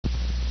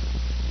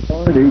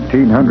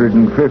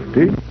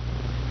1850,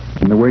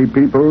 and the way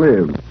people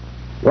lived.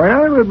 Why,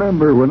 I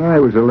remember when I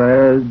was a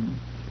lad,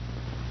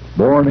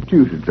 born in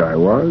Massachusetts I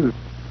was,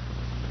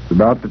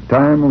 about the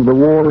time of the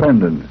war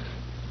independence.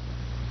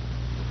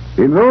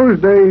 In those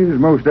days,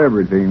 most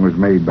everything was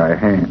made by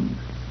hand.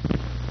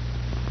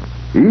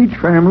 Each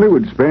family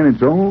would spin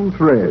its own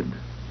thread.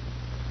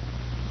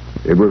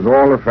 It was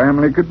all a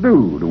family could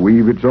do, to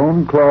weave its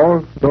own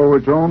cloth, sew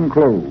its own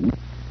clothes,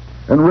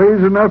 and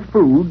raise enough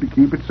food to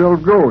keep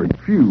itself going.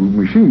 Few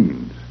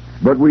machines.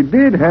 But we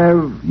did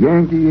have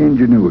Yankee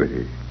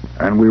ingenuity,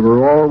 and we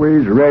were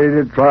always ready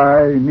to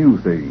try new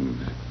things.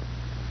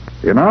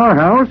 In our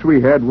house,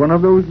 we had one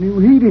of those new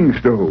heating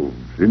stoves,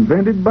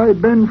 invented by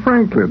Ben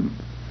Franklin.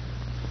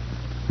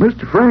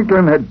 Mr.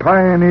 Franklin had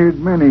pioneered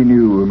many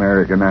new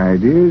American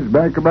ideas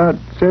back about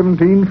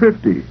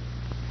 1750.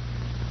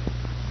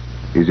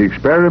 His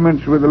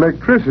experiments with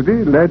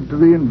electricity led to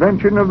the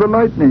invention of the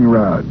lightning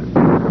rod.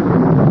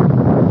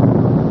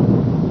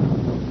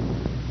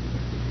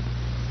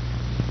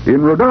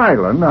 In Rhode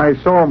Island, I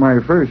saw my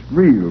first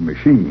real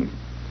machine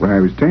when I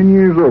was 10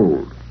 years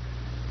old.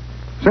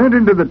 Sent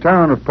into the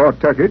town of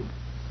Pawtucket,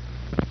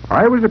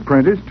 I was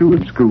apprenticed to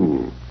a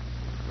school.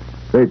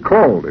 They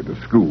called it a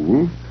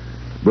school,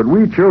 but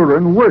we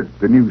children worked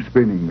the new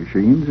spinning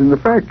machines in the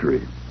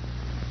factory.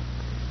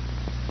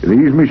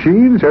 These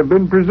machines have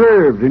been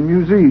preserved in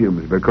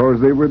museums because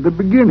they were the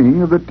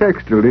beginning of the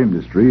textile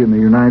industry in the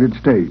United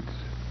States.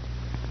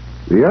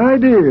 The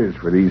ideas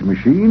for these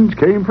machines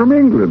came from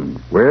England,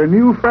 where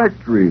new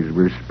factories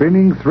were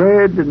spinning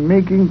thread and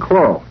making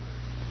cloth.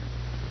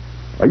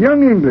 A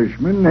young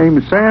Englishman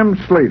named Sam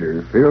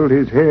Slater filled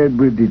his head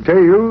with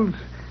details,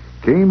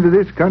 came to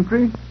this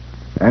country,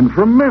 and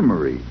from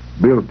memory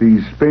built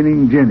these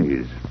spinning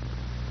jennies.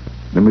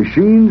 The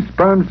machines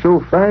spun so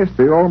fast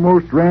they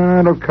almost ran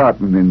out of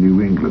cotton in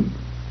New England.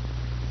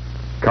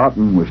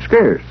 Cotton was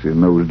scarce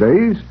in those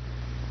days.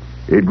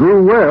 It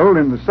grew well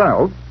in the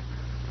South,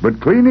 but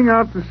cleaning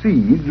out the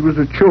seeds was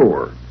a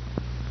chore.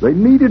 They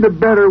needed a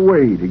better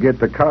way to get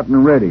the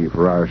cotton ready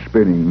for our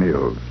spinning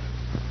mills.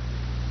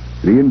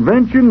 The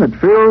invention that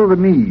filled the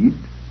need,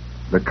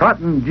 the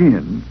cotton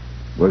gin,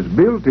 was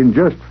built in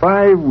just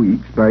 5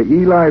 weeks by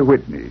Eli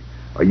Whitney,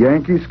 a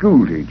Yankee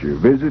schoolteacher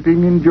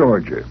visiting in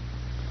Georgia.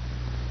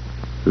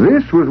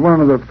 This was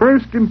one of the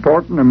first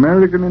important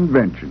American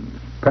inventions,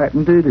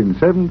 patented in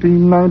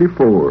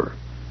 1794.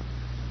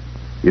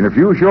 In a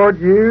few short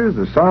years,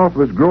 the South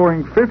was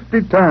growing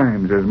 50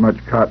 times as much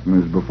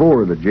cotton as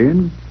before the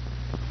gin.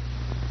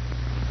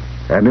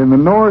 And in the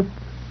North,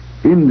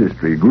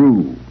 industry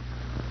grew.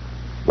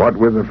 What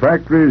with the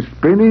factories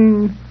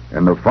spinning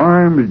and the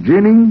farms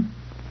ginning,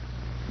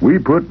 we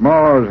put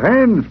Ma's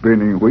hand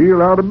spinning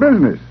wheel out of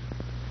business.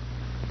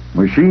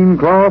 Machine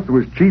cloth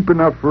was cheap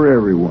enough for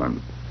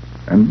everyone,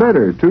 and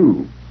better,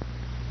 too.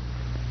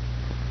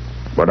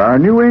 But our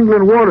New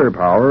England water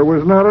power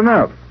was not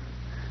enough.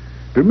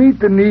 To meet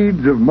the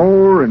needs of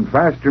more and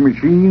faster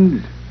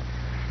machines,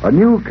 a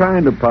new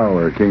kind of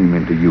power came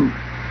into use.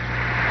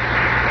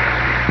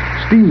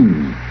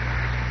 Steam.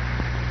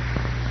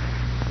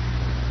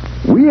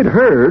 We had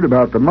heard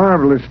about the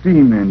marvelous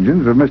steam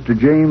engines of Mr.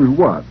 James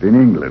Watt in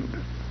England.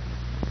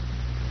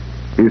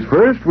 His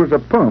first was a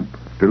pump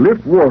to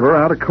lift water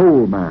out of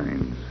coal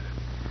mines.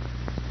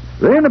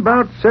 Then,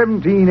 about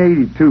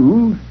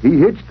 1782, he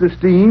hitched the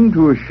steam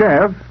to a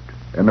shaft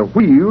and a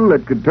wheel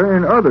that could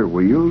turn other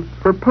wheels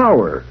for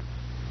power.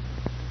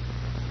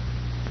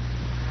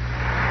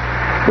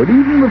 But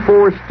even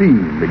before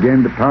steam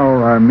began to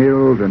power our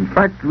mills and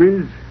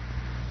factories,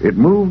 it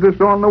moved us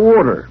on the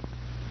water,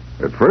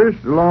 at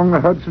first along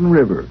the Hudson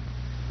River.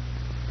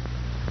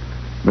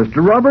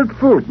 Mr. Robert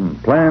Fulton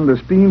planned a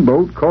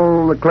steamboat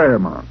called the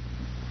Claremont,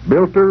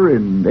 built her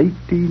in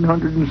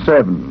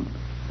 1807.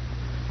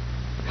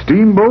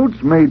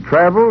 Steamboats made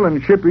travel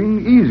and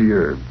shipping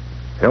easier,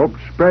 helped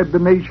spread the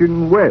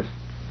nation west.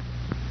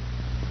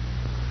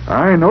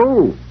 I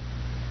know.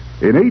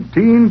 In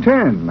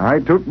 1810, I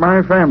took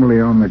my family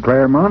on the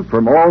Claremont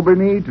from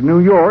Albany to New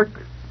York,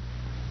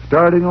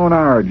 starting on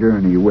our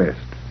journey west.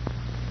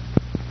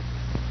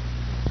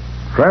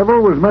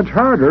 Travel was much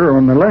harder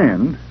on the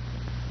land.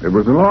 It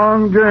was a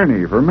long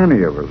journey for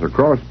many of us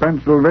across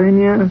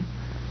Pennsylvania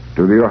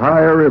to the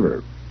Ohio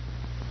River.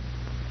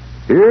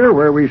 Here,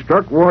 where we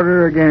struck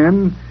water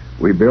again,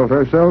 we built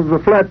ourselves a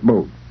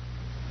flatboat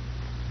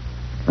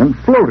and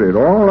floated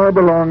all our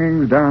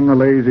belongings down the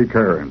lazy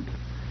current.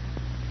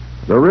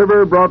 The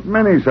river brought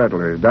many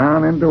settlers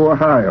down into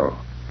Ohio.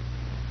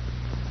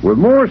 With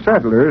more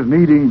settlers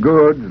needing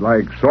goods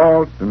like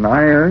salt and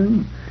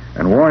iron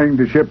and wanting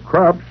to ship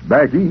crops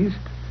back east,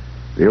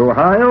 the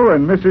Ohio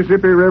and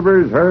Mississippi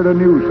rivers heard a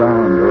new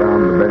sound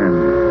around the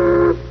bend.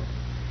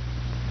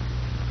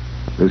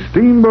 The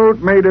steamboat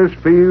made us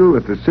feel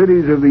that the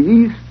cities of the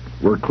east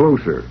were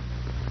closer.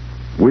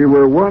 We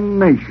were one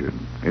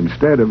nation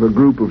instead of a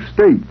group of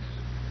states.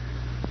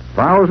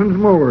 Thousands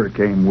more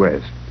came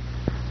west,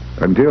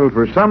 until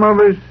for some of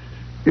us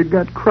it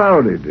got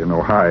crowded in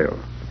Ohio.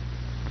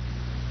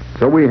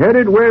 So we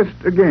headed west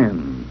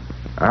again,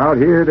 out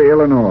here to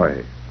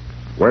Illinois,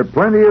 where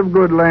plenty of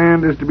good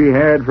land is to be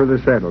had for the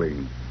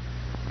settling.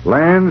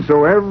 Land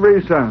so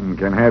every son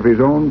can have his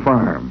own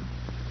farm.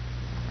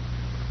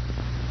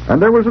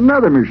 And there was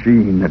another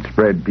machine that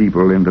spread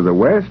people into the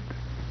West,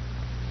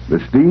 the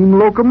steam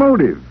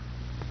locomotive.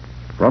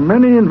 From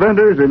many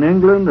inventors in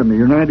England and the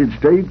United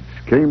States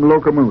came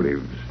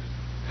locomotives.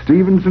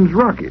 Stephenson's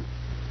rocket.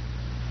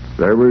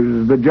 There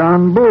was the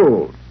John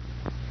Bull,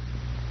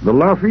 the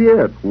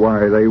Lafayette.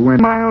 Why, they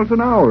went miles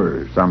an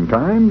hour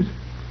sometimes.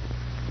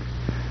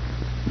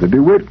 The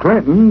DeWitt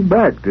Clinton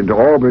backed into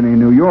Albany,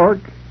 New York,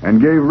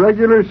 and gave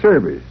regular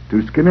service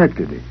to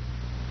Schenectady.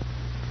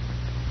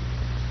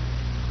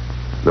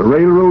 The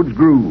railroads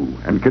grew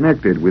and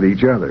connected with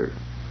each other.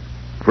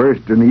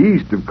 First in the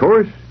east, of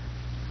course,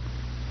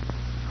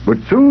 but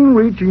soon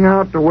reaching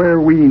out to where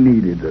we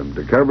needed them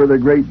to cover the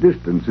great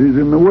distances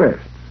in the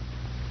west.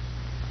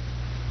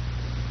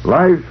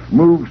 Life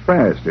moves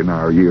fast in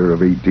our year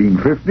of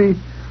 1850.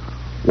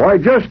 Why,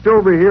 just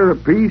over here a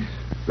piece,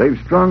 they've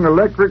strung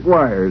electric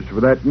wires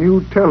for that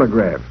new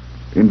telegraph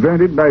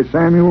invented by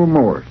Samuel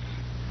Morse.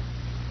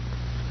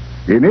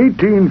 In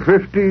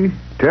 1850,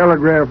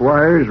 telegraph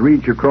wires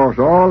reach across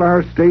all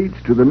our states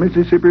to the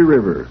Mississippi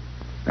River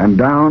and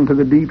down to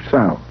the deep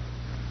south.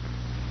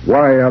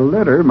 Why, a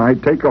letter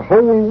might take a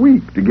whole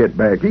week to get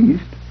back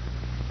east,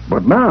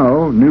 but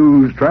now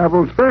news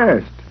travels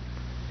fast.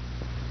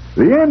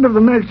 The end of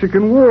the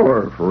Mexican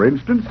War, for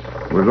instance,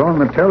 was on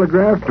the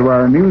telegraph to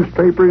our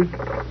newspapers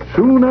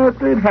soon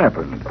after it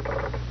happened.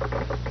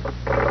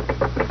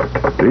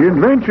 The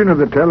invention of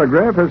the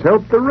telegraph has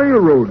helped the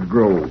railroads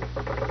grow.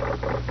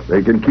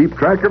 They can keep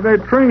track of their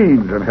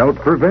trains and help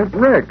prevent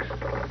wrecks.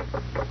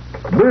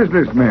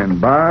 Businessmen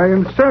buy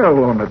and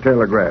sell on the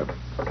telegraph.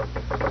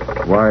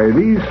 Why,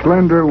 these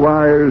slender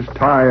wires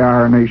tie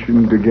our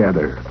nation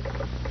together.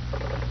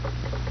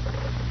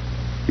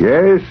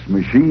 Yes,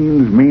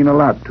 machines mean a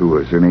lot to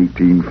us in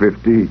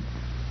 1850.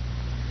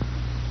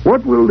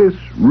 What will this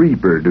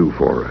reaper do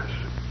for us?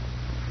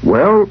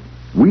 Well,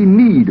 we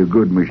need a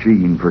good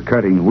machine for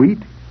cutting wheat.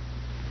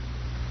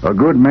 A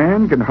good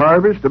man can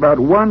harvest about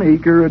 1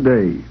 acre a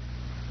day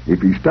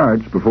if he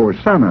starts before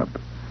sunup.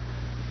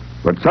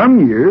 But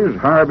some years,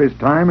 harvest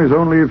time is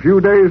only a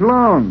few days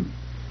long.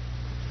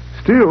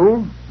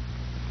 Still,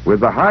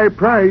 with the high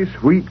price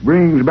wheat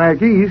brings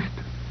back east,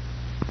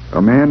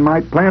 a man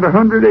might plant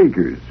 100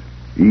 acres,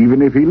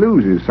 even if he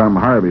loses some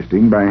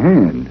harvesting by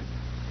hand.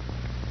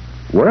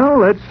 Well,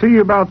 let's see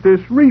about this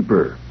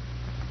reaper.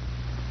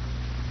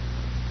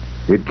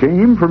 It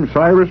came from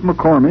Cyrus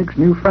McCormick's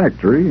new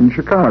factory in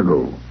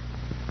Chicago.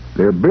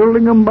 They're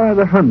building them by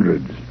the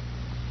hundreds.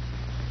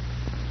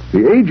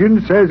 The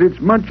agent says it's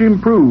much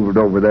improved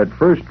over that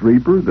first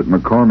reaper that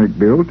McCormick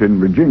built in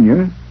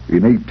Virginia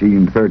in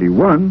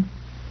 1831.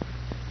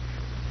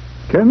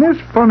 Can this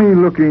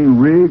funny-looking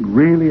rig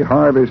really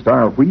harvest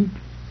our wheat?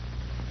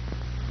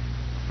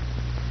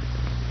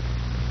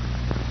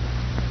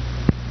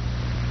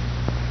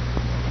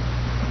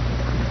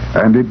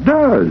 And it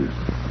does.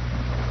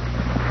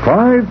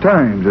 5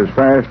 times as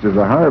fast as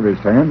a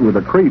harvest hand with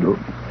a cradle.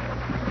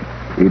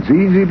 It's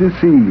easy to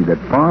see that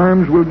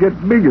farms will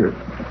get bigger.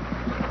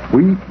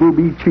 Wheat will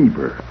be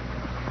cheaper.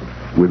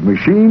 With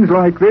machines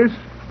like this,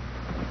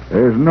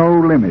 there's no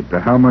limit to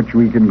how much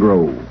we can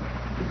grow.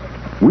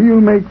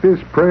 We'll make this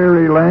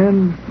prairie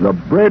land the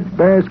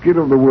breadbasket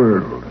of the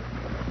world.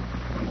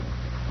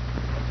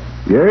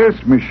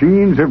 Yes,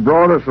 machines have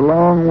brought us a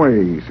long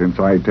way since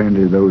I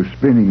tended those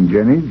spinning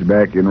jennies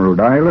back in Rhode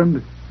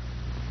Island.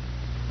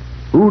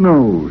 Who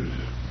knows?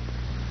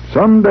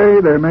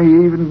 Someday there may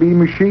even be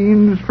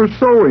machines for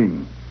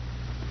sewing.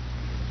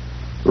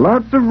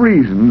 Lots of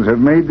reasons have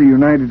made the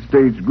United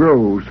States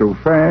grow so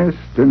fast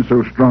and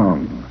so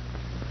strong.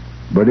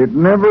 But it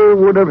never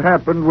would have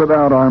happened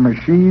without our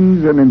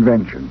machines and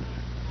inventions.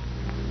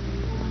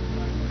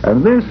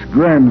 And this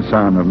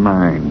grandson of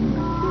mine,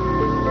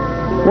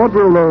 what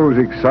will those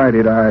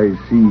excited eyes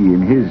see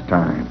in his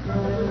time?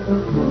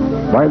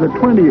 By the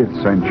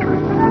 20th century,